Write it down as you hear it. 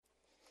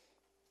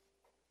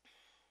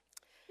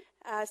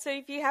So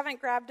if you haven't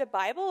grabbed a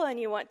Bible and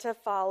you want to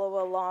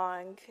follow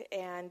along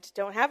and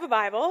don't have a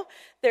Bible,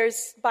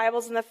 there's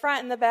Bibles in the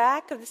front and the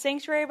back of the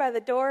sanctuary by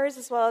the doors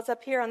as well as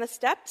up here on the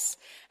steps.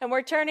 And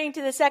we're turning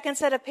to the second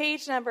set of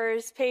page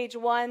numbers, page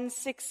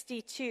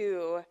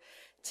 162,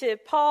 to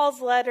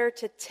Paul's letter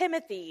to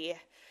Timothy.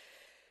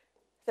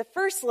 The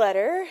first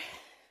letter,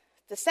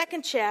 the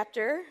second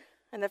chapter,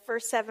 and the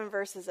first 7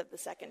 verses of the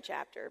second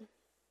chapter.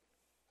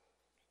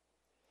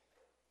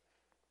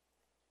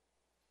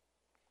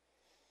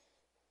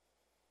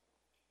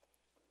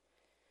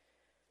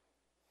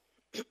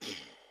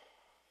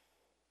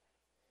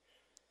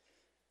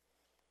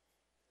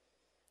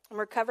 I'm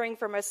recovering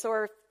from a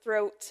sore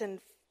throat and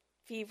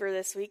fever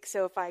this week,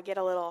 so if I get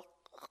a little,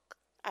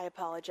 I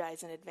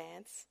apologize in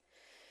advance.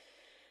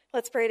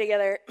 Let's pray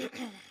together.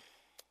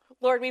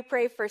 Lord, we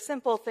pray for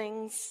simple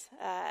things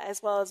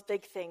as well as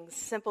big things.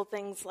 Simple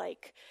things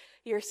like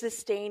your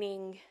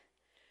sustaining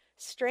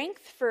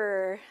strength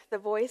for the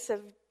voice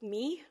of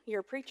me,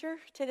 your preacher,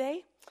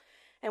 today.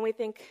 And we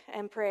think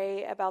and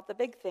pray about the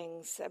big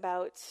things,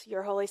 about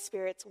your Holy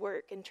Spirit's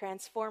work in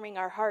transforming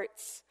our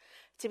hearts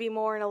to be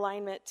more in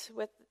alignment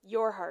with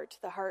your heart,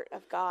 the heart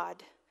of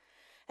God.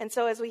 And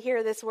so as we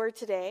hear this word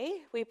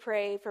today, we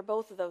pray for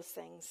both of those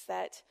things,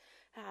 that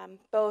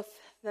both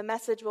the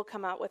message will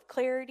come out with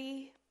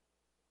clarity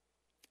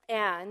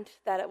and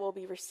that it will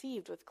be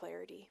received with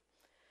clarity,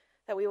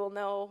 that we will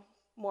know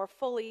more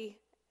fully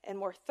and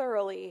more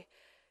thoroughly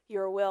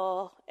your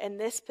will in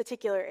this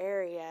particular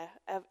area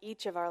of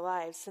each of our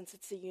lives, since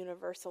it's a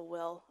universal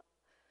will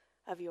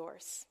of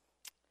yours.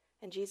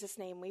 In Jesus'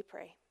 name we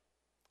pray.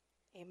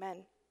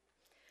 Amen.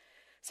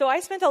 So I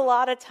spent a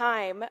lot of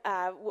time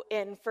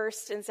in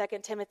 1st and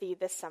 2nd Timothy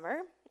this summer,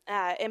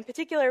 in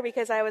particular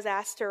because I was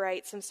asked to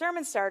write some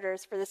sermon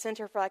starters for the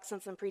Center for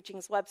Excellence in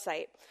Preaching's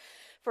website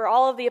for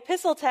all of the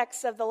epistle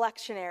texts of the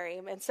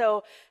lectionary. And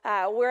so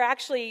we're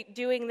actually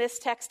doing this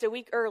text a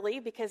week early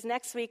because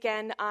next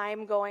weekend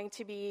I'm going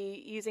to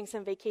be using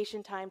some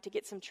vacation time to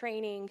get some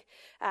training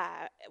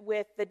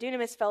with the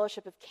Dunamis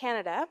Fellowship of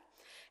Canada.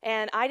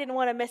 And I didn't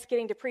want to miss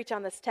getting to preach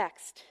on this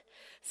text.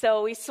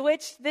 So we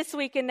switched this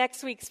week and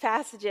next week's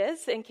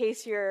passages in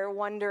case you're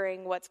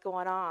wondering what's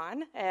going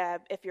on,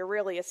 if you're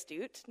really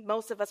astute.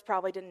 Most of us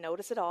probably didn't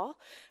notice at all,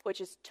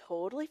 which is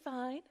totally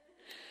fine.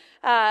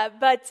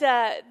 But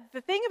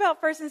the thing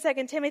about 1st and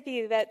 2nd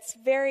Timothy that's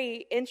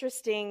very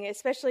interesting,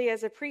 especially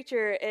as a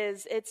preacher,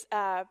 is it's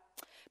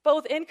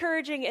both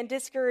encouraging and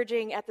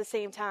discouraging at the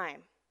same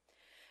time.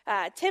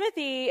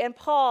 Timothy and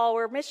Paul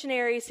were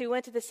missionaries who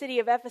went to the city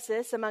of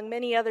Ephesus, among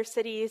many other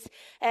cities,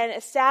 and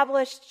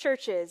established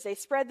churches. They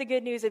spread the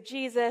good news of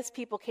Jesus.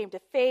 People came to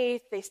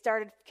faith. They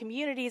started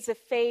communities of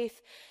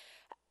faith.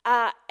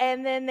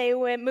 And then they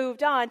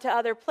moved on to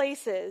other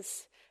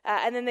places.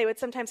 And then they would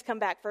sometimes come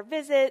back for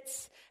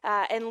visits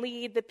and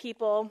lead the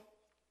people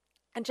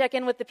and check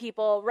in with the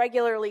people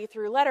regularly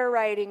through letter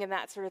writing and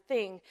that sort of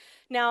thing.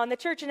 Now, in the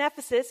church in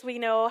Ephesus, we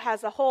know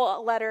has a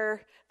whole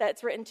letter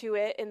that's written to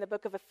it in the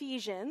book of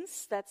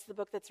Ephesians. That's the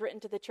book that's written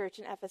to the church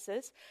in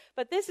Ephesus.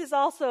 But this is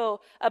also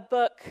a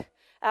book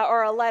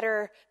or a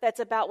letter that's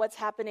about what's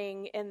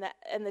happening in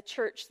the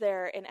church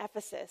there in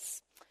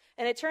Ephesus.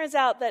 And it turns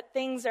out that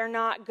things are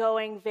not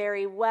going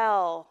very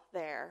well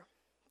there,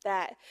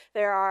 that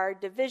there are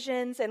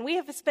divisions, and we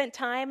have spent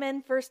time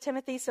in 1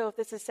 Timothy, so if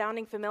this is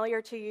sounding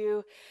familiar to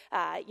you,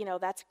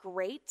 that's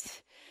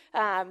great.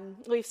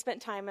 We've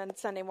spent time on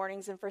Sunday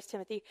mornings in 1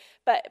 Timothy,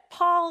 but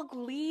Paul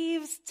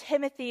leaves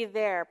Timothy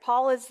there.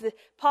 Paul is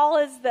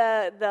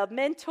the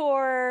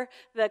mentor,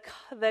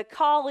 the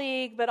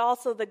colleague, but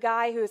also the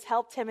guy who has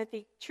helped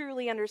Timothy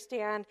truly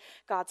understand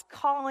God's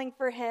calling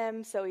for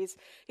him. So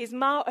he's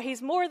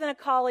more than a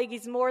colleague,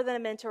 he's more than a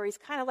mentor. He's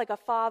kind of like a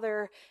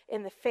father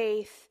in the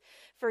faith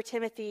for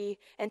Timothy,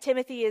 and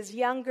Timothy is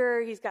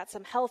younger. He's got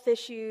some health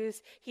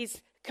issues.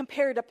 He's,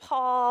 compared to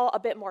Paul, a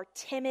bit more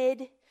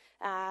timid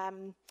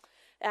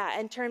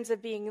in terms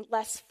of being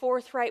less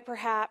forthright,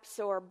 perhaps,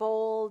 or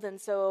bold.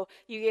 And so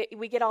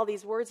we get all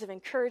these words of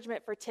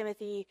encouragement for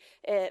Timothy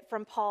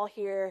from Paul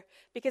here,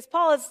 because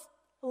Paul has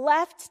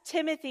left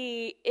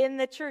Timothy in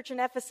the church in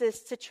Ephesus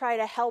to try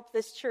to help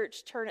this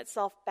church turn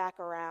itself back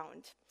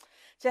around,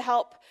 to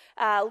help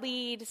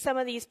lead some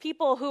of these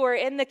people who are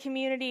in the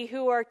community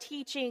who are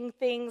teaching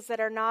things that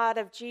are not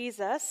of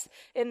Jesus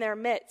in their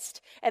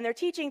midst. And they're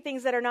teaching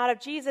things that are not of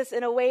Jesus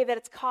in a way that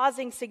it's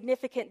causing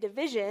significant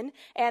division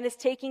and is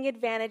taking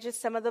advantage of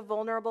some of the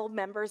vulnerable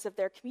members of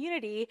their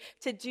community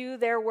to do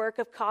their work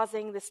of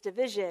causing this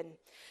division.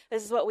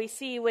 This is what we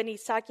see when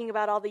he's talking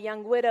about all the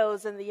young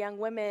widows and the young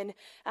women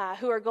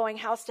who are going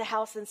house to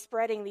house and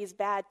spreading these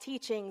bad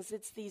teachings.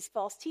 It's these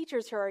false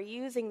teachers who are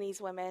using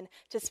these women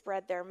to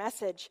spread their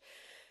message.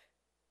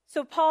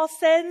 So Paul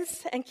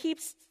sends and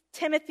keeps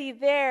Timothy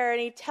there,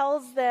 and he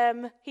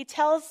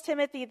tells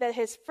Timothy that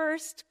his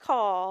first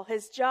call,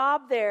 his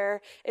job there,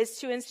 is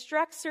to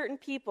instruct certain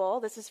people,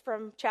 this is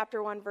from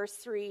chapter 1, verse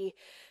 3,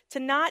 to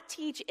not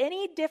teach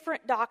any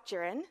different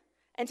doctrine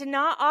and to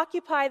not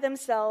occupy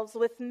themselves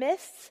with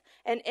myths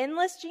and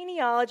endless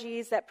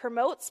genealogies that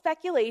promote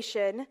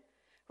speculation,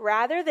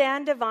 rather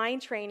than divine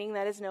training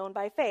that is known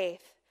by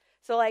faith.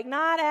 So like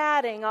not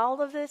adding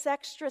all of this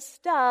extra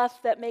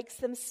stuff that makes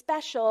them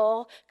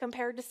special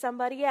compared to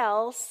somebody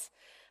else,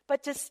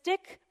 but to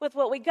stick with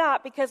what we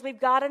got because we've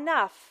got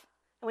enough.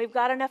 And we've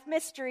got enough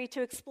mystery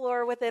to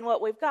explore within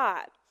what we've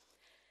got.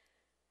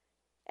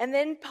 And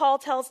then Paul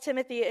tells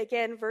Timothy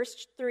again,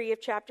 verse 3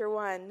 of chapter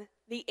 1,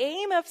 the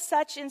aim of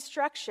such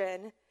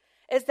instruction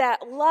is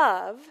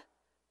love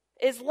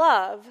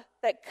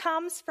that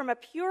comes from a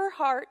pure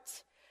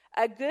heart,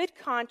 a good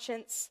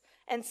conscience,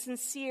 and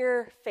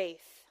sincere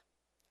faith.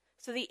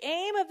 So the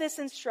aim of this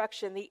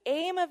instruction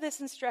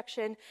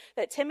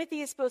that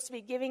Timothy is supposed to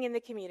be giving in the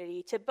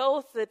community to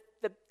both the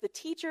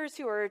teachers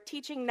who are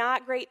teaching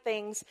not great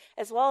things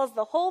as well as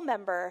the whole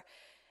member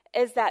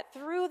is that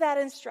through that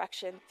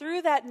instruction,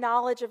 through that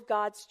knowledge of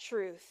God's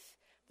truth,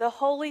 the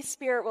Holy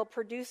Spirit will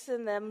produce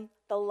in them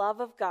the love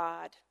of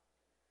God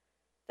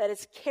that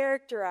is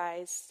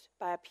characterized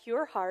by a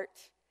pure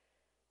heart,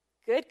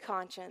 good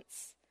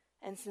conscience,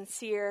 and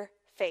sincere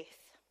faith.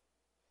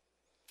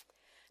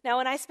 Now,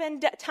 when I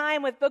spend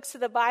time with books of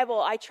the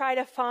Bible, I try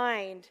to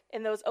find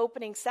in those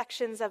opening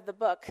sections of the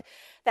book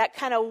that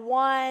kind of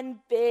one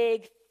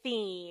big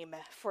theme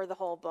for the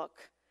whole book.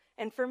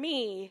 And for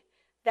me,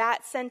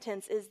 that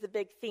sentence is the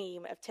big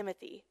theme of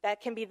Timothy.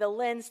 That can be the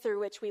lens through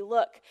which we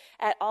look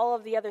at all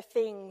of the other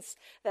things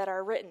that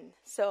are written.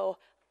 So,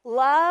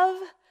 love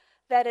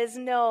that is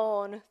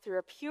known through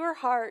a pure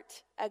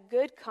heart, a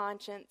good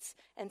conscience,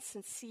 and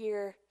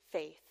sincere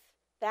faith.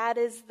 That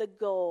is the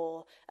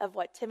goal of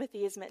what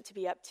Timothy is meant to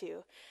be up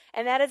to.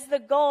 And that is the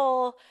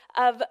goal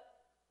of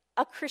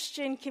a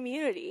Christian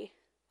community,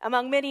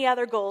 among many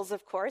other goals,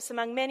 of course,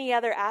 among many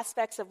other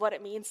aspects of what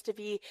it means to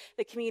be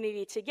the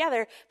community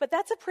together. But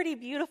that's a pretty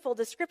beautiful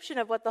description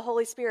of what the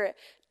Holy Spirit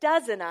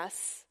does in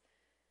us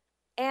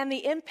and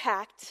the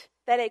impact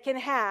that it can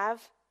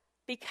have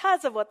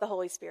because of what the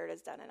Holy Spirit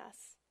has done in us.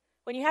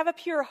 When you have a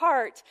pure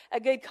heart, a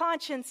good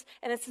conscience,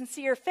 and a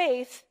sincere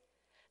faith,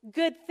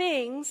 good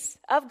things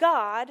of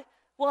God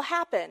will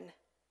happen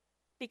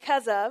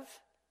because of,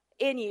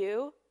 in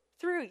you,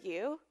 through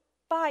you,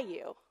 by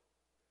you.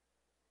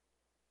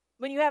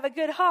 When you have a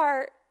good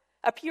heart,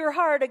 a pure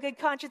heart, a good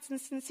conscience, and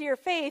sincere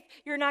faith,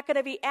 you're not going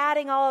to be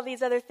adding all of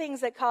these other things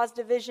that cause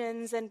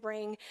divisions and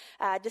bring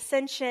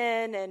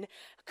dissension and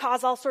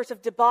cause all sorts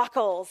of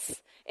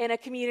debacles in a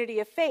community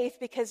of faith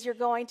because you're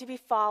going to be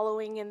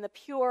following in the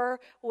pure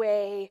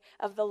way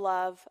of the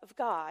love of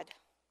God.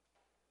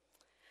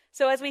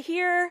 So as we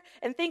hear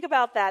and think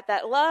about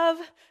that love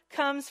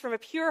comes from a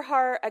pure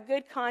heart, a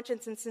good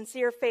conscience, and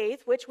sincere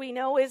faith, which we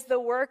know is the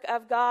work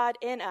of God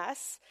in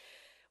us,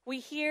 we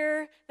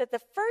hear that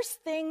the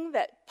first thing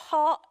that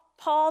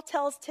Paul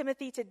tells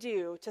Timothy to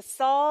do to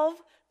solve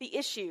the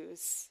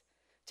issues,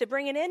 to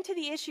bring an end to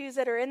the issues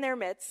that are in their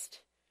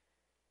midst,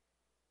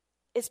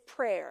 is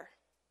prayer.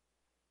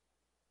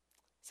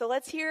 So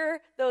let's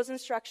hear those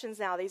instructions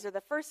now. These are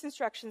the first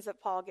instructions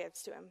that Paul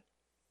gives to him.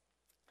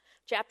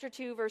 Chapter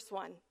 2, verse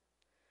 1.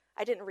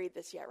 I didn't read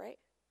this yet, right?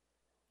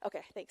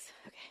 Okay, thanks.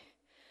 Okay.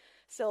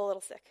 Still a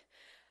little sick.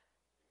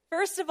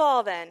 First of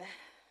all, then,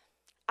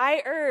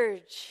 I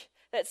urge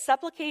that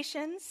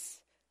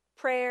supplications,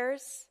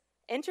 prayers,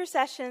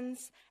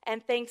 intercessions,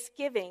 and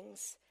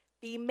thanksgivings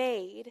be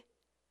made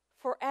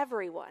for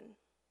everyone,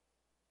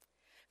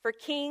 for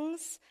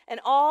kings and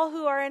all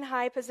who are in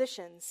high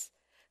positions,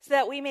 so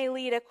that we may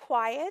lead a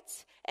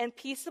quiet and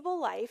peaceable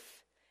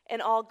life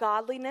in all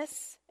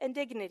godliness and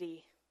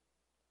dignity.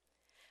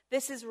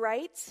 This is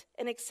right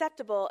and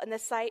acceptable in the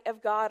sight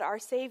of God our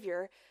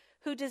Savior,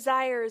 who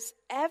desires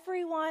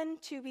everyone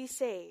to be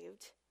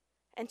saved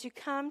and to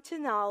come to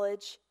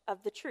knowledge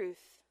of the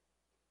truth.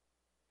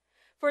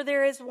 For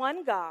there is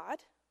one God,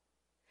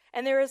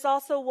 and there is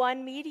also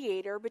one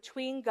mediator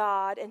between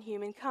God and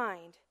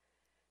humankind,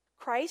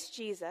 Christ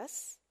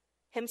Jesus,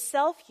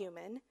 himself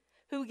human,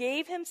 who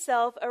gave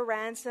himself a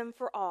ransom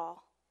for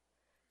all.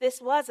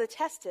 This was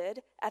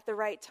attested at the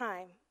right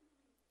time.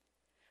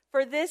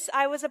 For this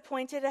I was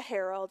appointed a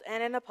herald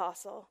and an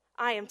apostle.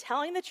 I am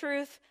telling the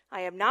truth,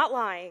 I am not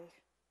lying.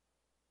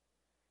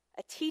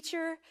 A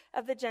teacher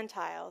of the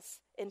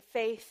Gentiles in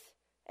faith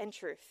and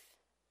truth.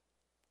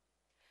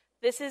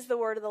 This is the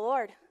word of the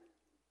Lord.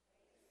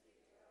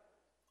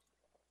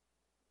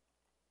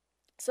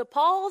 So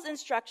Paul's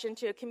instruction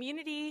to a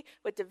community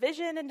with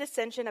division and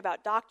dissension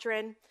about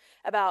doctrine,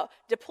 about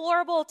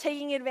deplorable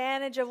taking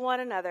advantage of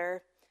one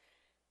another,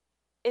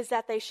 is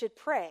that they should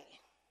pray.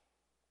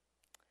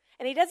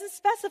 And he doesn't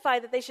specify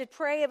that they should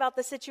pray about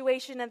the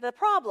situation and the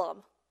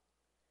problem.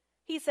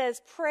 He says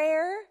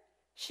prayer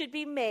should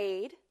be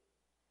made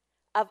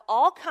of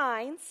all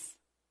kinds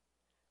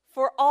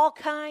for all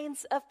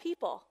kinds of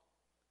people.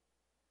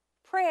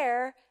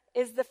 Prayer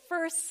is the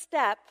first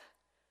step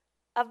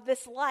of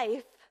this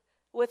life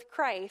with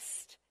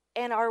Christ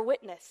and our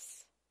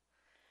witness.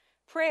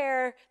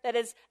 Prayer that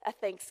is a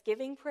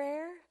thanksgiving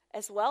prayer,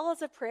 as well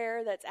as a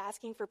prayer that's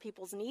asking for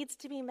people's needs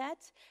to be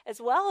met,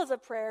 as well as a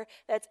prayer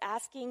that's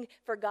asking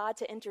for God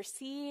to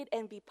intercede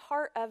and be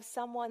part of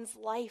someone's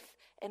life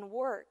and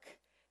work.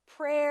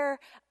 prayer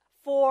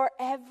for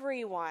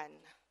everyone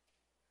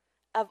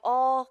of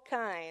all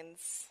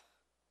kinds.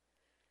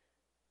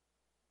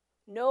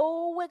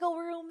 No wiggle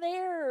room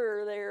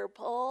there,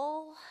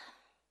 Paul.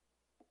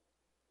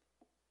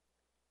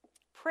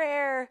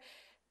 Prayer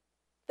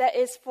that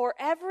is for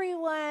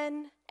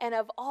everyone and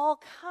of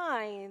all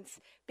kinds,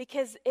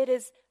 because it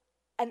is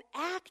an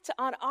act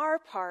on our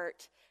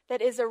part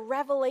that is a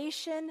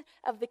revelation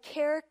of the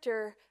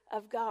character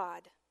of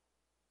God.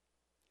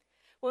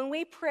 When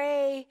we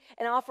pray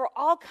and offer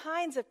all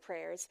kinds of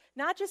prayers,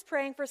 not just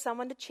praying for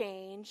someone to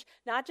change,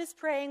 not just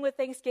praying with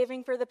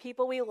thanksgiving for the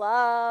people we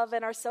love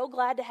and are so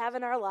glad to have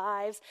in our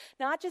lives,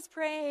 not just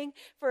praying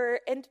for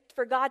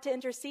God to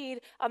intercede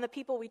on the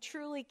people we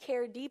truly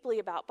care deeply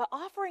about, but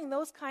offering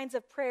those kinds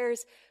of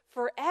prayers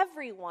for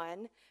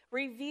everyone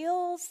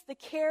reveals the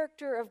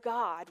character of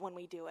God when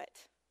we do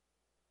it.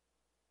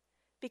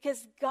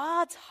 Because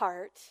God's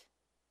heart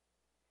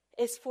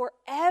is for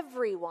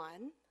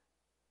everyone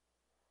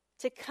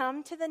to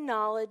come to the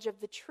knowledge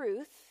of the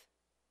truth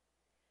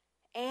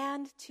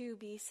and to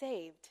be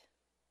saved.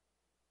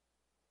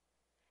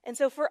 And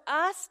so for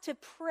us to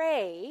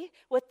pray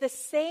with the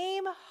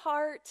same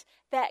heart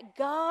that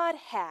God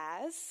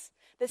has,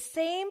 the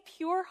same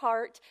pure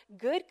heart,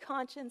 good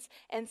conscience,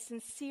 and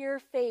sincere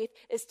faith,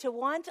 is to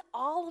want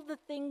all of the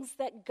things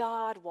that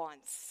God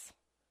wants.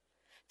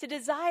 To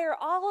desire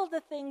all of the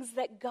things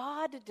that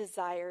God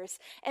desires,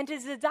 and to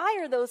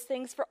desire those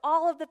things for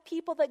all of the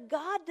people that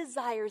God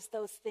desires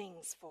those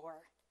things for.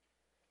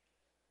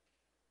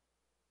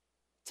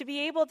 To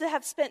be able to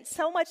have spent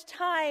so much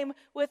time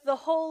with the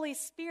Holy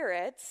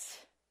Spirit,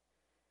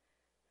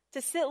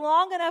 to sit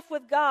long enough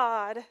with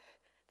God,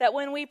 that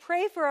when we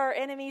pray for our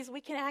enemies,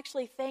 we can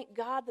actually thank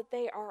God that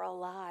they are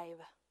alive.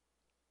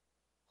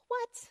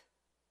 What?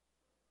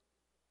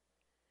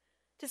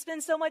 To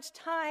spend so much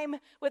time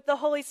with the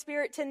Holy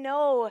Spirit, to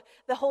know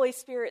the Holy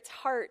Spirit's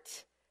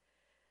heart,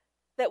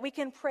 that we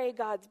can pray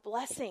God's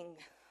blessing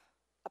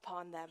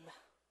upon them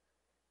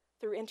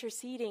through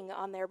interceding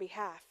on their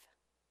behalf.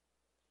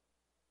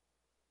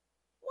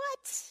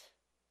 What?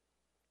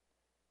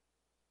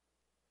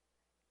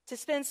 To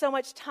spend so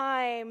much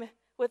time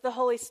with the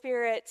Holy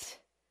Spirit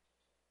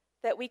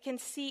that we can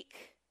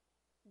seek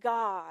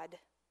God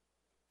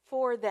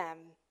for them,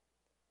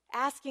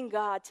 asking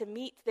God to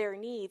meet their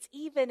needs,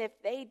 even if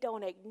they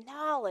don't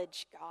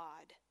acknowledge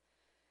God.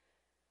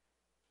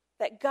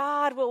 That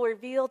God will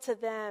reveal to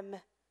them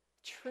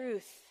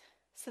truth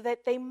so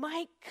that they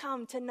might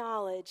come to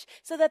knowledge,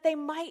 so that they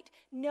might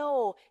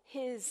know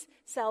His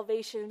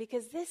salvation,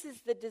 because this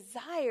is the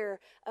desire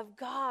of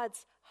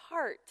God's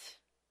heart.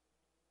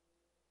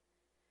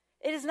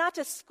 It is not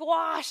to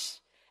squash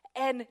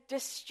and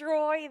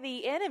destroy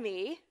the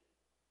enemy.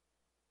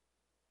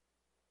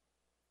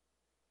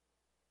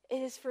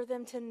 It is for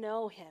them to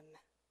know Him,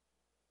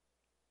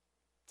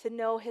 to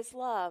know His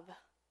love,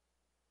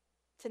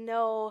 to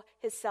know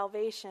His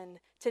salvation,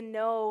 to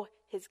know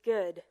His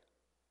good.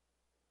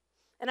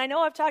 And I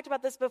know I've talked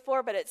about this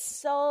before, but it's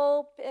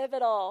so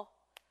pivotal.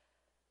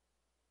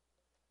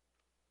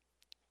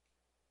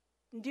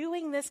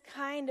 Doing this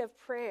kind of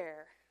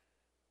prayer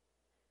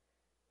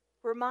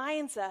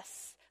reminds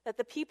us that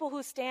the people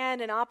who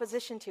stand in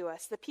opposition to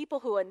us, the people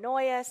who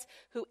annoy us,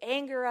 who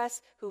anger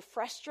us, who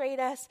frustrate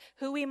us,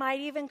 who we might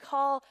even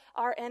call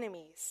our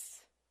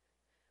enemies,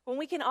 when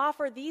we can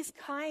offer these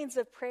kinds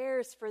of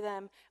prayers for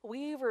them,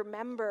 we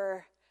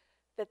remember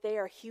that they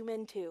are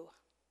human too.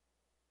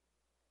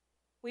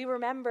 We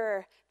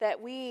remember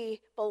that we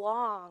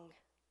belong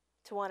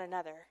to one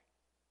another.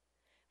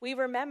 We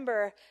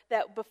remember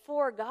that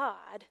before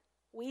God,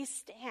 we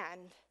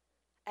stand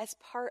as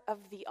part of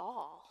the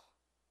all.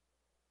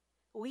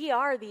 We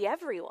are the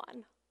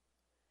everyone.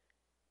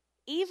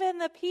 Even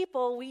the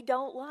people we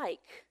don't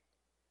like.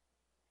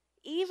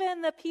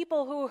 Even the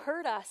people who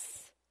hurt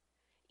us.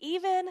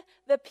 Even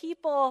the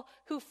people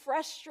who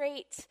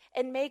frustrate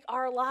and make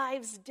our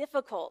lives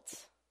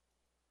difficult.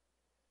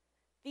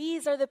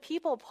 These are the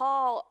people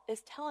Paul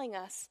is telling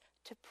us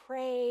to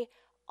pray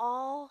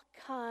all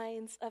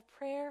kinds of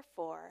prayer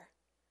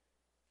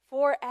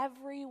for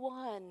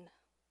everyone.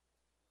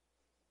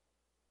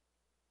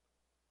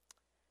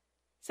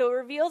 So it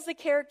reveals the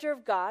character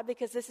of God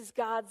because this is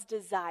God's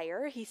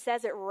desire. He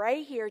says it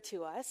right here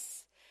to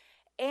us.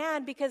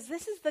 And because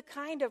this is the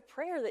kind of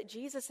prayer that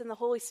Jesus and the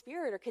Holy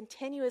Spirit are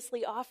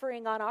continuously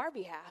offering on our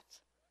behalf.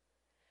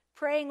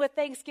 Praying with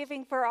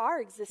thanksgiving for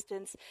our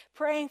existence.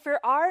 Praying for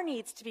our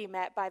needs to be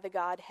met by the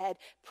Godhead.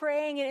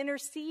 Praying and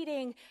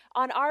interceding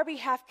on our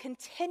behalf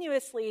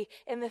continuously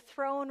in the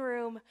throne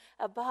room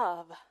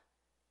above.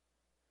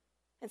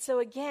 And so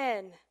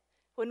again,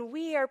 when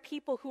we are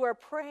people who are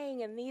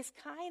praying in these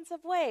kinds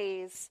of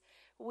ways,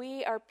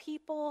 we are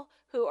people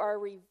who are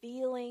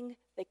revealing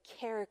the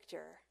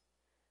character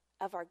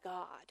of our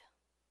God.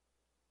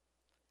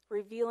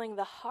 Revealing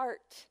the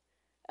heart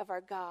of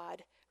our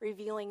God.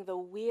 Revealing the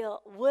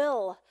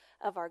will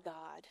of our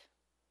God.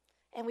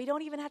 And we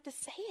don't even have to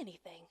say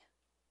anything.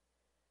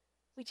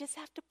 We just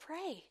have to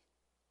pray.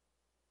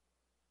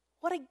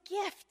 What a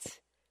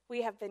gift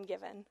we have been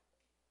given.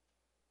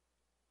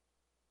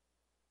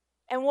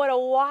 And what a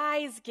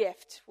wise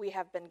gift we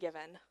have been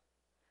given.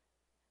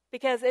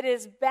 Because it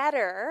is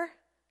better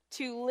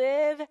to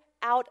live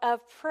out of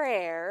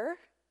prayer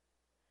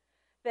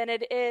than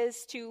it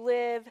is to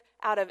live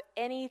out of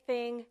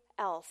anything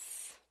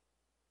else.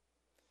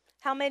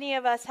 How many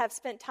of us have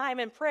spent time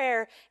in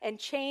prayer and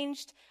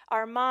changed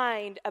our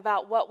mind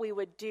about what we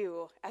would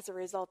do as a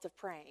result of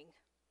praying?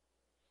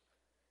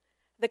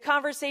 The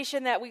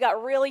conversation that we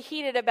got really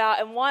heated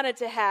about and wanted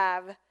to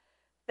have,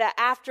 that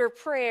after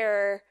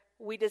prayer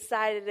we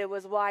decided it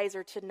was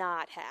wiser to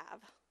not have.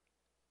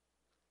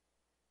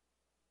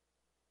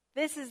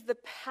 This is the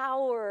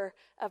power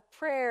of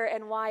prayer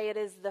and why it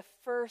is the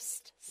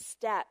first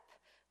step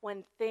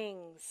when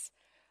things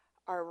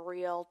are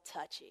real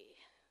touchy.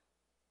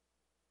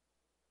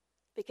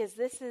 Because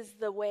this is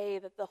the way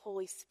that the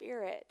Holy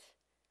Spirit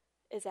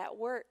is at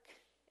work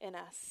in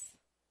us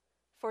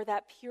for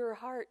that pure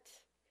heart,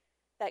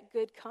 that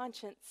good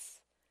conscience,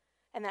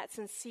 and that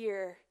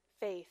sincere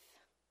faith.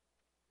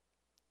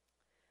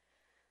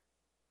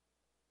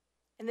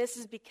 And this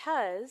is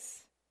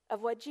because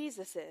of what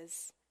Jesus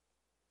is,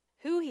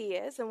 who he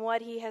is, and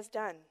what he has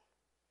done.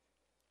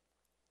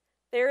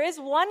 There is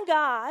one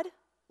God,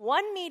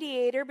 one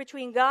mediator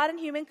between God and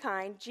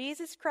humankind,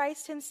 Jesus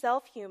Christ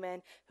himself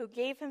human, who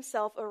gave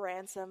himself a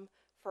ransom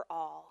for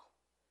all.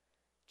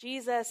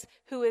 Jesus,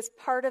 who is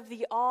part of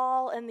the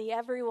all and the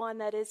everyone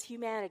that is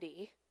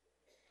humanity,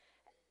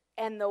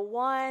 and the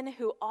one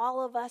who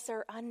all of us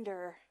are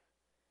under.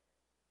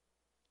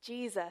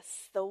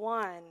 Jesus, the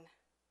one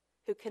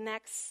who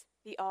connects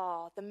the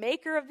all, the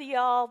maker of the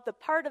all, the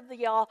part of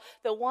the all,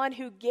 the one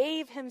who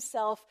gave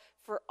himself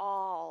for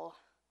all.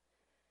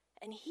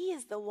 And he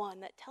is the one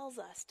that tells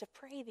us to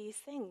pray these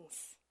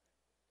things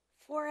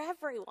for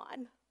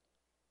everyone.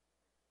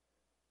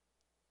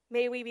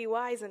 May we be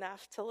wise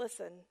enough to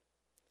listen,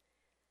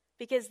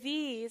 because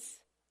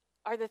these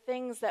are the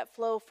things that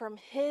flow from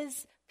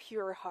his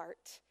pure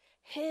heart,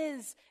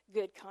 his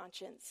good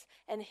conscience,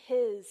 and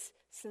his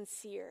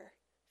sincere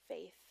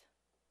faith.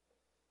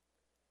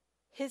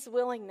 His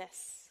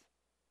willingness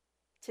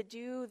to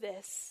do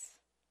this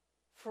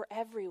for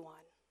everyone.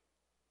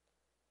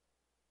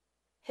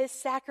 His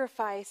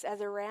sacrifice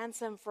as a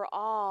ransom for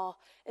all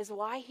is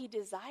why he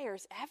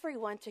desires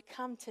everyone to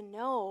come to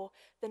know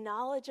the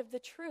knowledge of the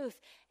truth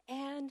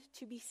and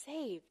to be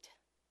saved.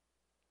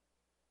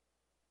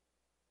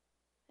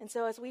 And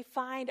so as we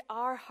find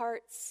our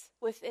hearts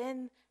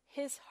within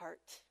his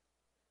heart,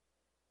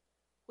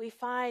 we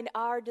find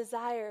our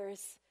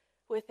desires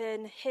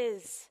within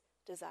his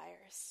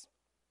desires.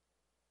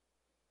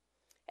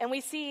 And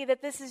we see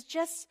that this is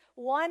just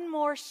one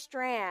more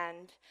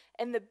strand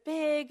in the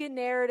big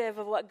narrative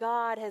of what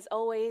God has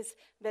always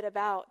been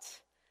about.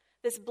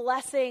 This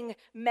blessing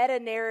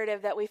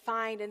meta-narrative that we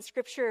find in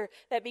Scripture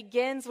that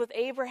begins with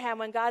Abraham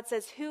when God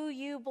says, "Who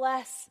you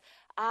bless,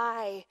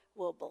 I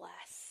will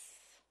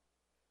bless."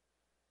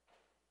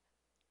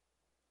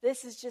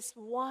 This is just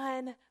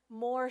one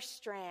more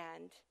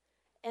strand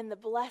in the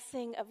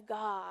blessing of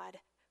God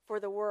for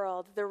the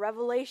world, the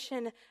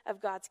revelation of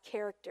God's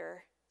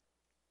character.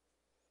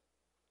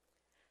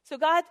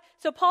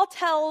 So Paul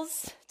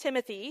tells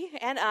Timothy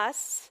and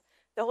us,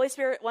 the Holy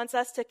Spirit wants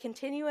us to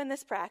continue in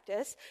this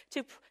practice,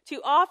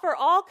 to offer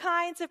all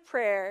kinds of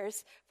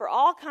prayers for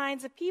all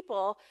kinds of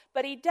people,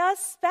 but he does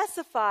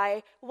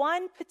specify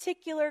one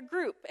particular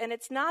group, and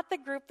it's not the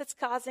group that's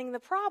causing the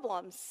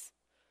problems.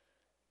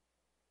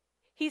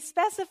 He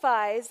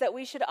specifies that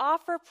we should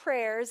offer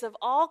prayers of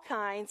all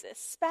kinds,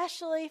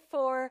 especially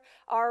for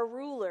our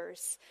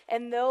rulers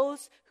and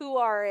those who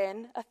are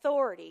in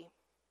authority.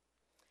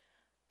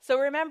 So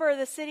remember,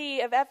 the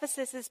city of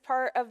Ephesus is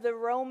part of the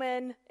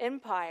Roman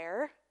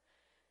Empire,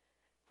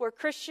 where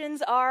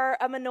Christians are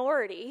a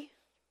minority,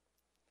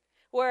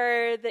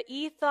 where the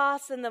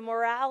ethos and the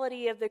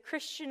morality of the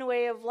Christian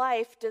way of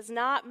life does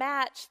not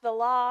match the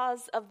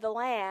laws of the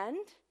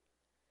land,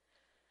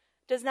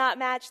 does not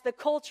match the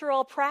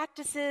cultural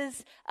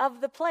practices of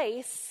the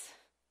place,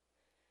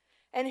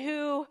 and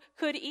who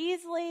could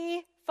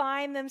easily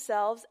find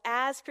themselves,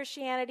 as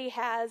Christianity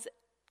has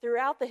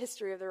throughout the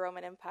history of the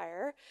Roman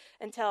Empire,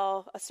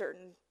 until a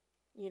certain,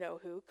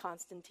 you-know-who,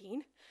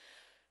 Constantine,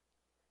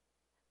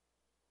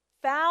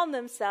 found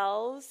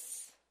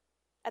themselves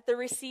at the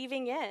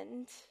receiving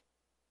end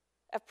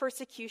of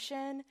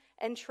persecution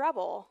and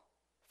trouble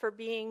for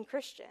being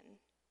Christian.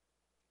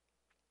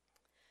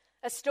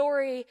 A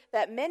story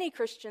that many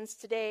Christians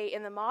today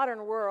in the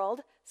modern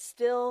world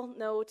still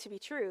know to be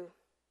true.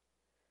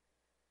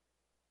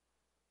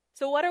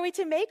 So what are we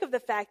to make of the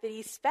fact that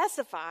he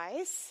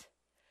specifies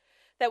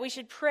that we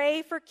should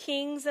pray for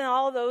kings and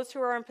all those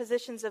who are in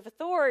positions of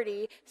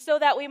authority so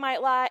that we might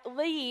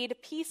lead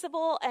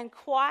peaceable and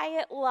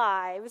quiet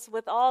lives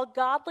with all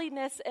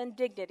godliness and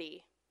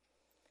dignity?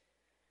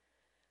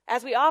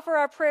 As we offer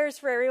our prayers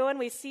for everyone,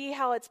 we see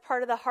how it's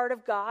part of the heart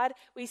of God.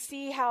 We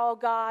see how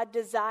God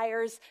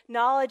desires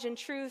knowledge and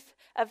truth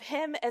of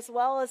him as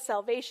well as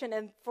salvation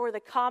and for the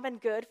common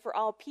good for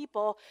all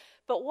people.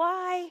 But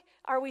why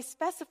are we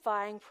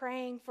specifying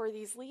praying for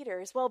these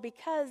leaders? Well,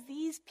 because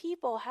these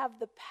people have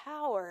the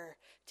power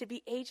to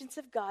be agents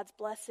of God's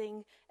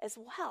blessing as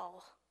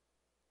well.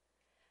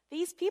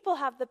 These people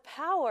have the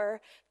power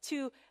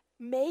to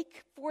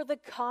make for the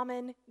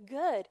common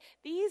good.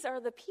 These are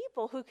the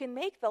people who can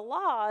make the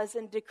laws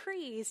and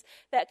decrees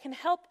that can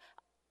help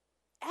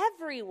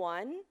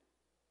everyone,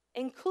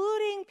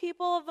 including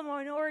people of the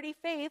minority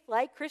faith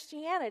like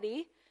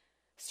Christianity,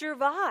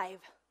 survive,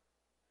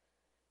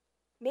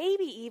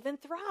 maybe even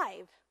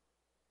thrive,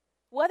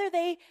 whether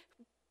they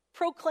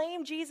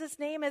proclaim Jesus'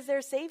 name as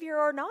their Savior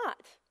or not,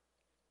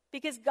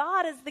 because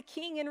God is the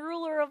King and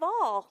ruler of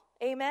all.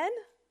 Amen?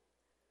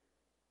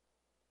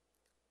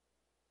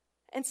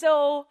 And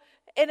so,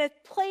 in a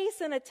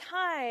place and a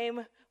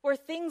time where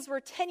things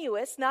were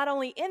tenuous, not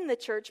only in the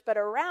church, but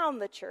around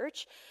the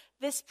church,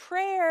 this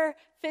prayer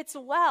fits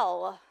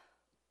well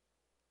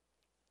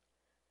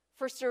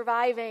for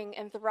surviving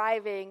and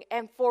thriving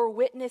and for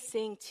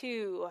witnessing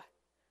to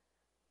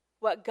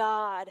what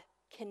God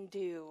can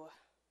do.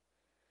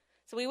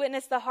 So we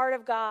witness the heart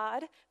of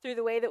God through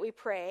the way that we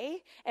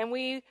pray, and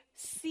we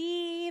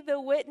see the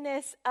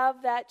witness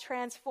of that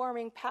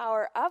transforming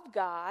power of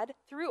God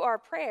through our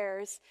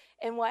prayers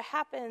and what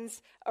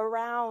happens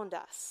around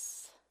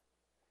us.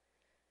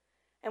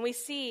 And we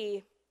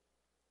see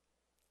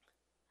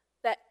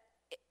that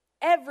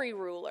every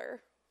ruler,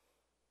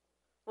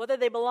 whether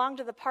they belong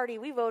to the party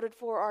we voted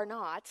for or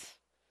not,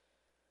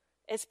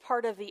 is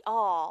part of the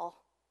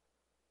all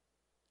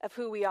of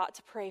who we ought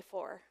to pray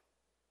for.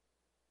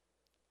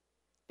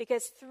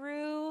 Because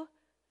through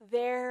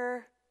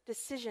their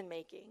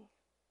decision-making,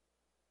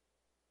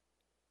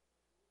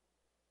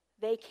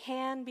 they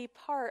can be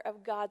part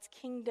of God's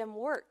kingdom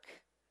work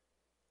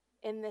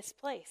in this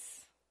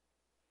place.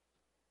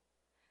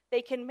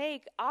 They can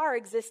make our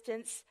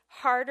existence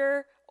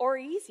harder or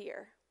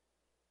easier.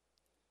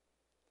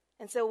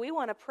 And so we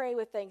want to pray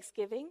with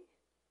thanksgiving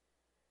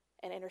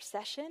and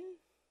intercession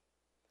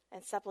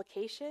and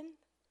supplication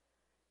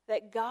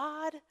that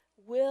God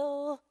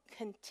will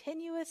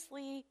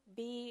continuously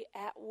be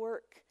at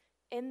work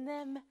in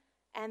them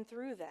and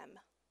through them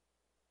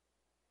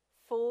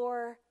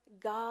for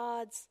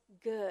God's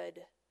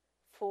good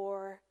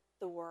for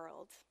the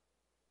world.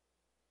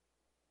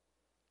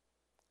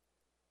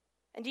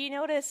 And do you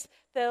notice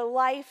the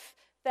life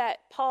that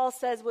Paul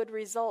says would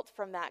result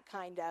from that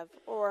kind of,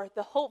 or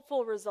the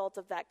hopeful result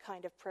of that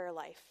kind of prayer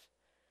life?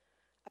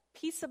 A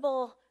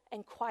peaceable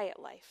and quiet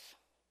life.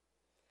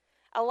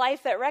 A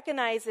life that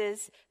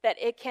recognizes that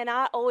it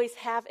cannot always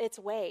have its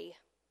way.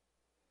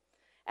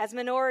 As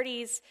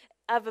minorities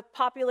of a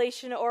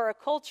population or a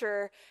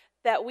culture,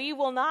 that we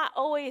will not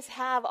always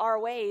have our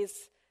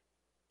ways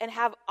and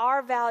have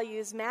our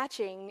values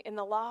matching in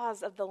the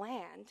laws of the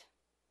land.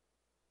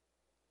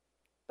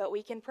 But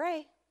we can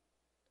pray.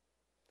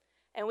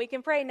 And we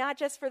can pray not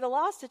just for the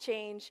laws to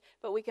change,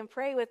 but we can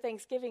pray with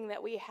thanksgiving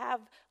that we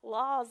have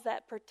laws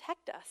that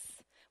protect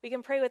us. We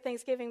can pray with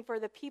thanksgiving for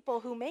the people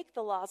who make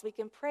the laws. We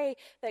can pray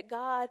that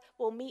God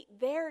will meet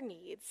their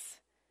needs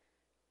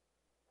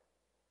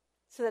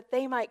so that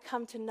they might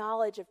come to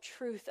knowledge of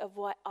truth of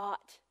what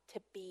ought to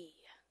be.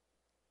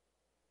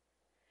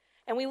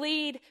 And we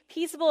lead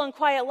peaceable and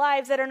quiet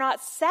lives that are not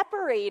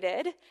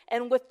separated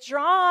and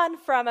withdrawn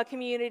from a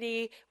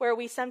community where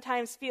we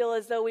sometimes feel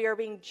as though we are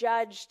being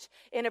judged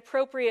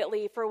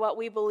inappropriately for what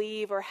we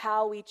believe or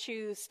how we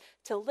choose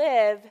to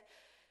live,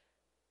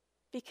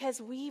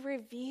 because we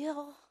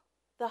reveal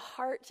the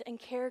heart and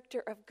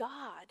character of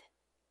God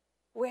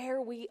where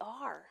we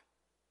are.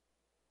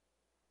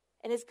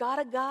 And is God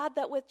a God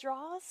that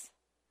withdraws?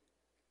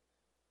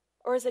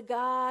 Or is a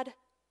God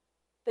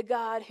the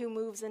God who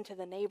moves into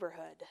the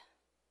neighborhood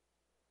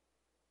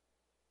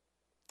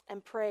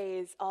and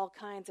prays all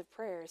kinds of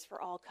prayers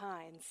for all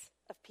kinds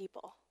of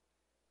people?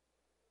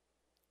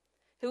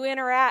 Who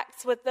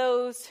interacts with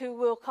those who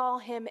will call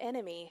him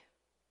enemy,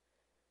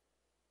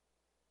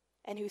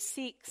 and who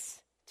seeks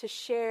to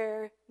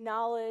share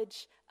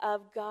knowledge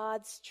of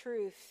God's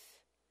truth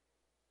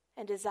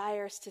and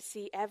desires to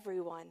see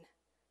everyone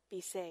be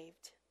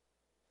saved.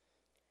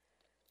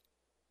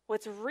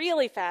 What's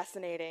really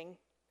fascinating,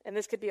 and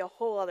this could be a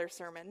whole other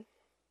sermon,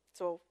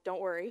 so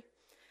don't worry,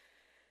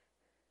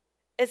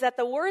 is that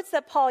the words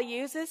that Paul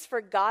uses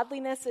for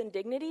godliness and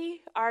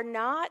dignity are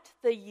not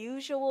the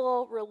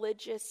usual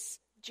religious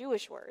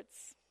Jewish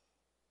words.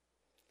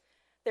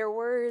 They're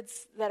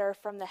words that are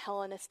from the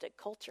Hellenistic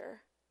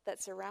culture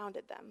that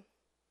surrounded them.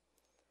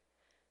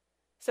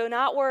 So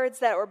not words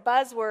that were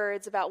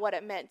buzzwords about what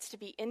it meant to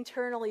be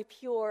internally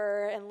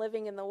pure and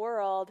living in the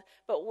world,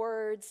 but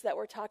words that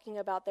were talking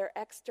about their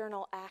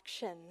external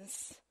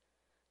actions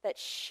that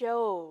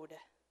showed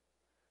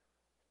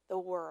the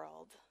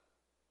world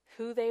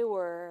who they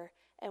were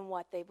and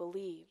what they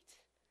believed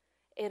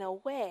in a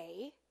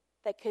way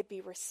that could be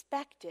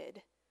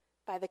respected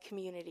by the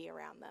community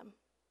around them.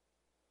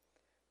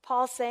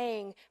 Paul's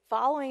saying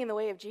following in the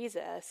way of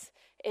Jesus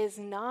is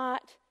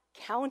not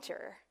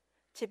counter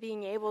to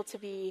being able to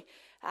be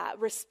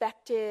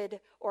respected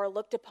or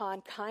looked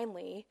upon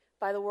kindly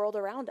by the world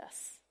around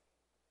us,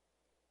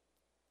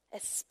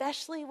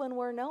 especially when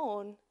we're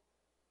known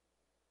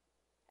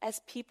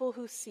as people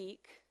who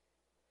seek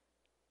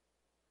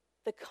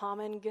the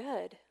common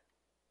good,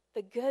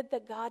 the good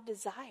that God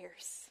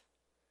desires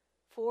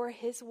for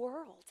his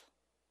world,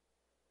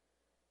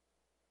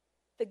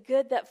 the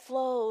good that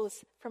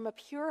flows from a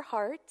pure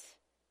heart,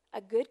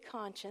 a good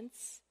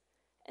conscience,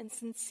 and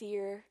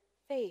sincere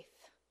faith.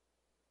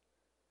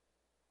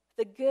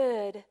 The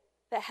good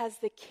that has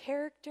the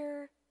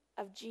character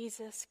of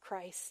Jesus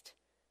Christ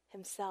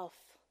himself.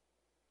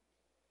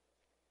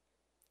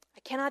 I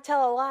cannot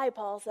tell a lie,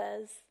 Paul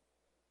says.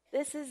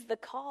 This is the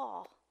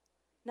call,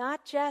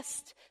 not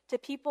just to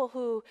people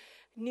who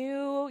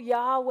knew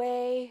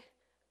Yahweh,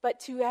 but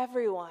to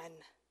everyone,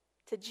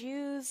 to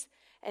Jews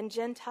and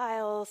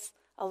Gentiles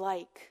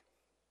alike.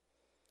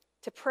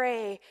 To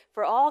pray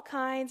for all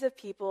kinds of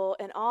people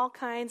in all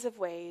kinds of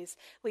ways,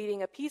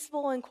 leading a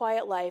peaceful and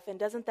quiet life. And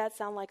doesn't that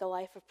sound like a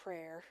life of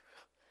prayer?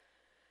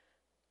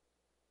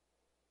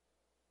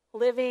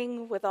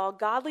 Living with all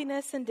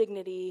godliness and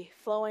dignity,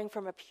 flowing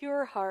from a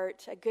pure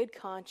heart, a good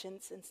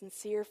conscience, and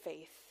sincere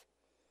faith.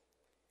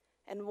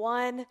 And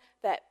one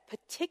that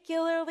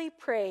particularly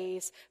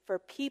prays for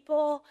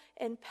people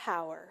in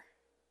power,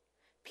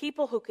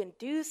 people who can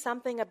do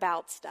something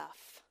about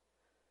stuff,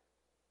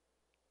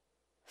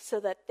 so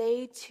that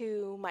they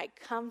too might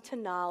come to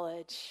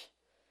knowledge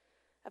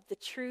of the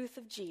truth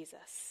of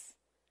Jesus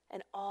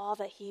and all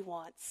that he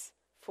wants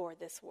for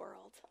this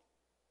world.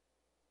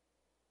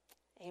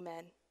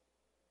 Amen.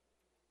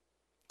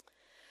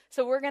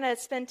 So we're going to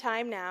spend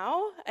time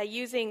now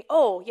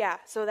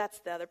so that's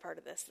the other part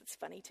of this that's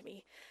funny to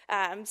me.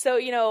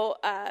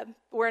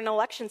 We're in an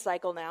election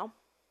cycle now,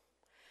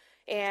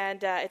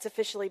 and it's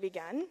officially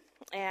begun,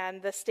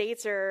 and the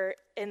states are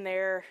in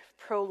their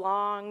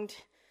prolonged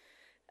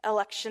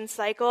election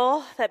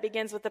cycle that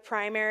begins with the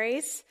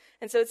primaries.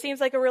 And so it seems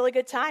like a really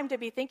good time to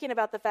be thinking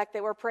about the fact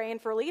that we're praying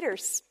for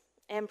leaders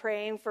and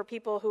praying for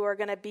people who are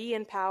going to be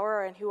in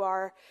power and who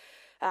are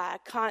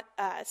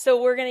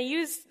so we're going to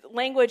use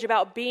language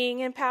about being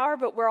in power,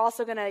 but we're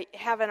also going to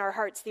have in our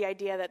hearts the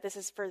idea that this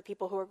is for the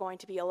people who are going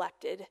to be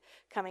elected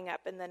coming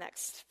up in the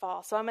next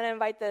fall. So I'm going to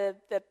invite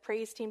the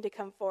praise team to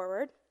come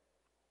forward.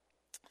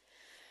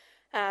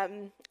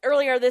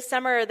 Earlier this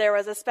summer, there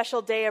was a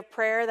special day of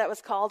prayer that was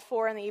called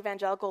for in the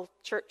Evangelical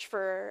Church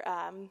for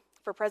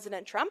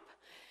President Trump.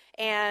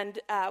 And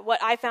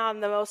what I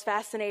found the most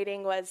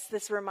fascinating was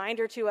this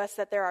reminder to us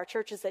that there are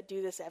churches that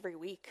do this every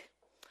week.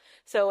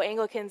 So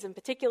Anglicans in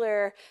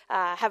particular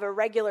have a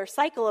regular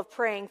cycle of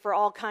praying for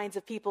all kinds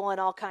of people in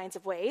all kinds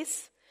of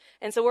ways.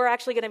 And so we're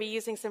actually going to be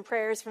using some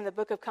prayers from the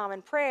Book of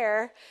Common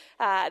Prayer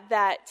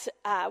that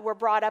were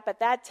brought up at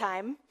that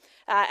time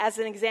as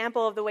an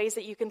example of the ways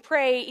that you can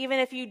pray even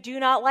if you do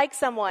not like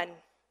someone.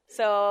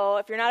 So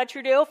if you're not a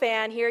Trudeau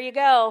fan, here you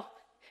go.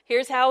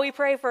 Here's how we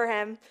pray for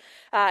him.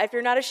 If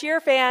you're not a Scheer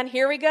fan,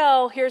 here we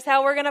go. Here's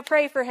how we're going to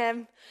pray for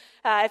him.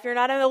 If you're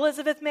not an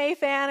Elizabeth May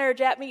fan or a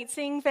Jagmeet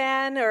Singh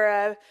fan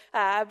or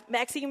a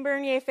Maxime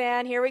Bernier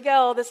fan, here we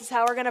go. This is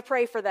how we're going to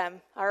pray for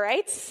them. All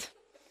right?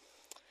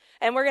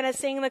 And we're going to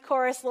sing the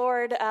chorus,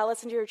 Lord,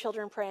 listen to your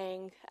children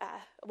praying.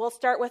 We'll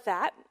start with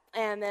that,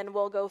 and then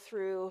we'll go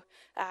through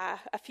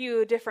a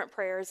few different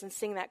prayers and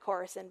sing that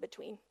chorus in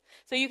between.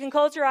 So you can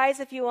close your eyes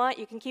if you want.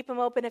 You can keep them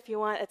open if you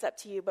want. It's up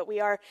to you. But we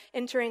are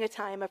entering a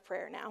time of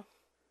prayer now.